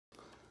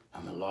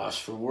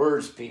Lost for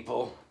words,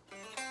 people.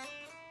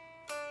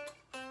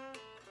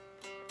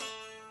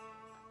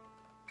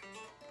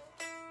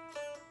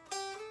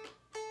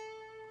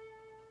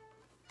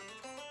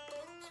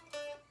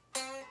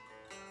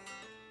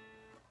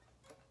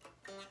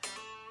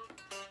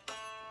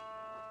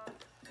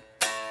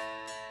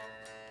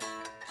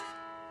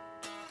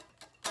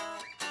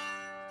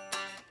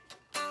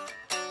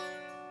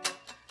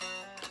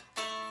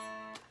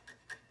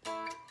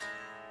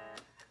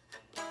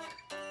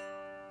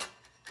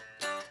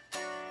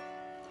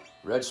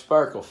 Red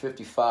Sparkle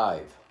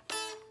 55.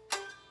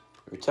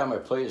 Every time I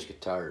play this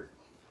guitar,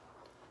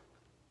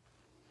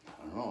 I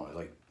don't know, it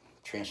like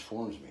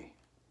transforms me.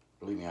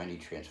 Believe me, I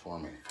need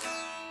transforming.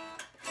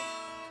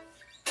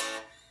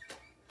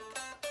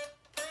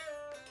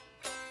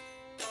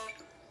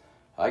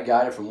 I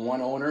got it from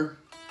one owner.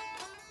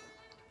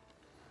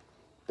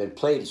 Been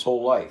played his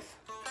whole life.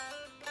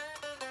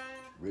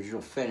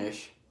 Original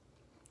finish,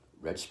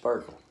 Red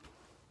Sparkle.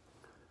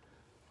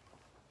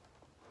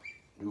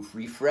 New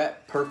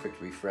refret,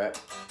 perfect refret.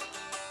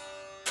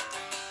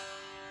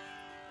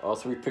 All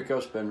three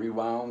pickups been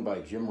rewound by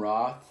Jim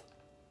Roth,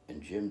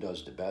 and Jim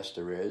does the best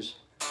there is.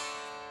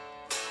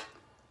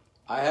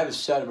 I have a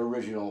set of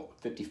original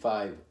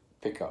 55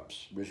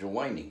 pickups, original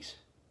windings.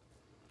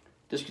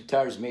 This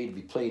guitar is made to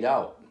be played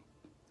out.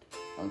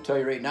 I'm gonna tell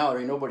you right now, there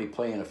ain't nobody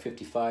playing a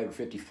 55 or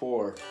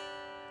 54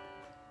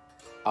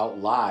 out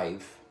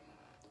live,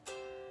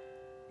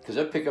 because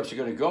that pickups are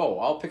gonna go.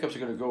 All pickups are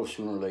gonna go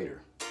sooner or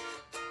later.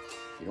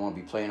 You don't want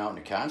to be playing out in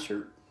a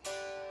concert,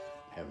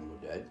 have them go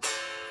dead.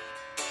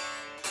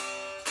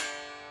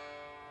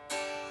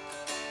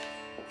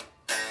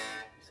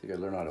 So you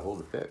gotta learn how to hold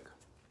the pick.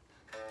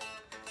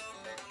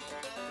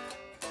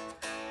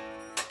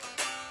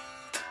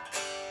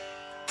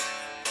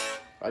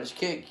 I just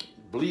can't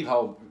believe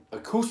how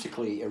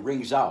acoustically it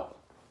rings out.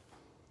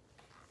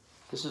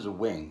 This is a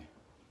wing.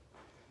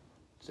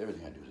 It's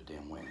everything I do is a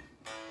damn wing.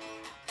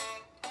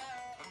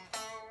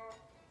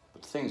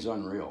 But the thing's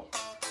unreal.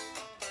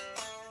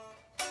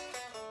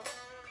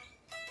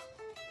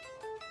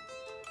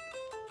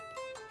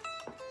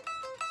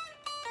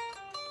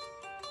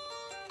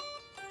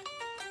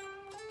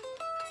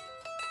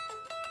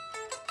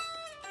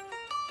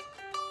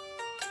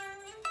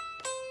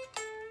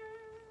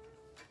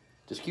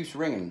 Just keeps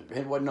ringing.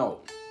 Hit one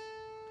note.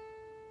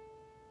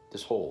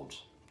 This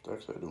holds.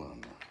 What's that doing on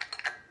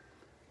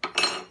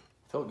there?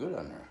 Felt good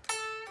on there.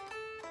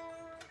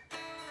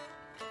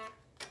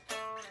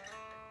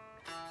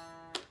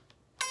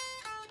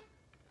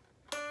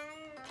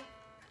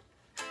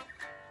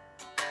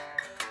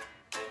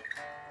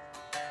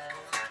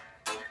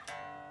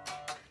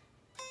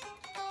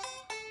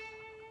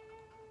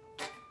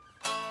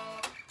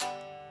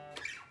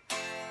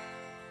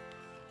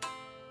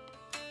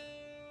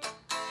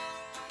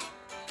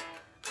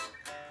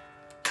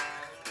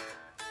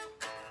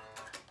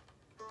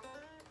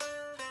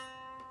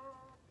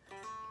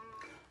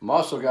 I'm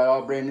also got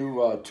all brand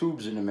new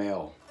tubes in the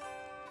mail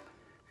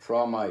for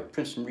all my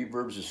Princeton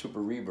Reverbs and Super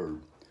Reverb.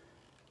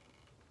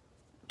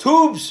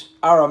 Tubes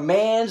are a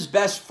man's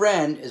best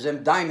friend as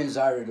them diamonds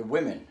are to the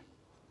women.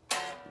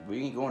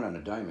 We ain't going on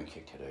a diamond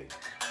kick today.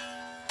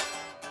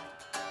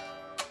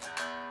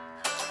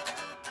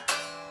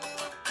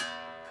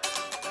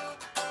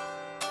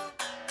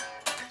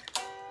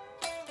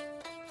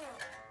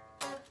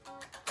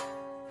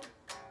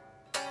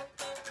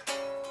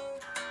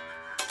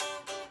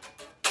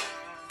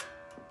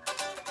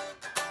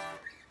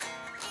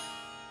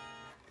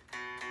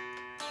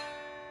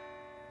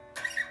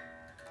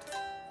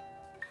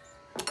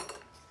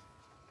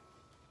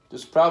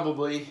 This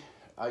probably,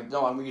 I'm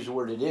gonna use the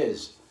word it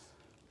is,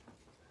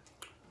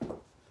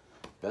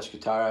 best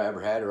guitar I ever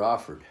had or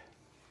offered.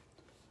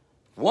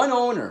 One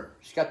owner,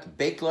 he's got the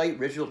Bakelite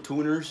original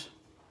tuners.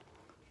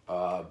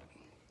 The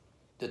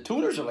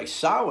tuners are like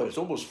solid, it's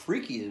almost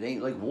freaky, it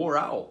ain't like wore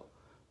out.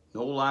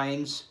 No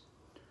lines,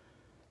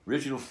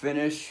 original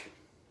finish.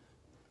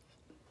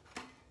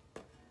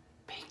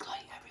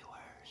 Bakelite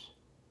everywhere.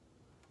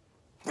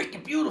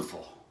 Freaking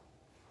beautiful.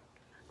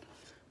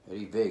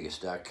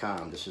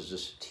 EddieVegas.com. This is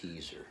just a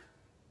teaser.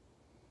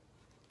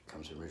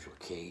 Comes in original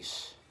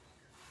case.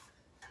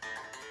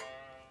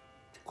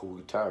 It's a cool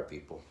guitar,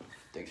 people.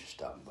 Thanks for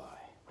stopping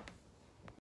by.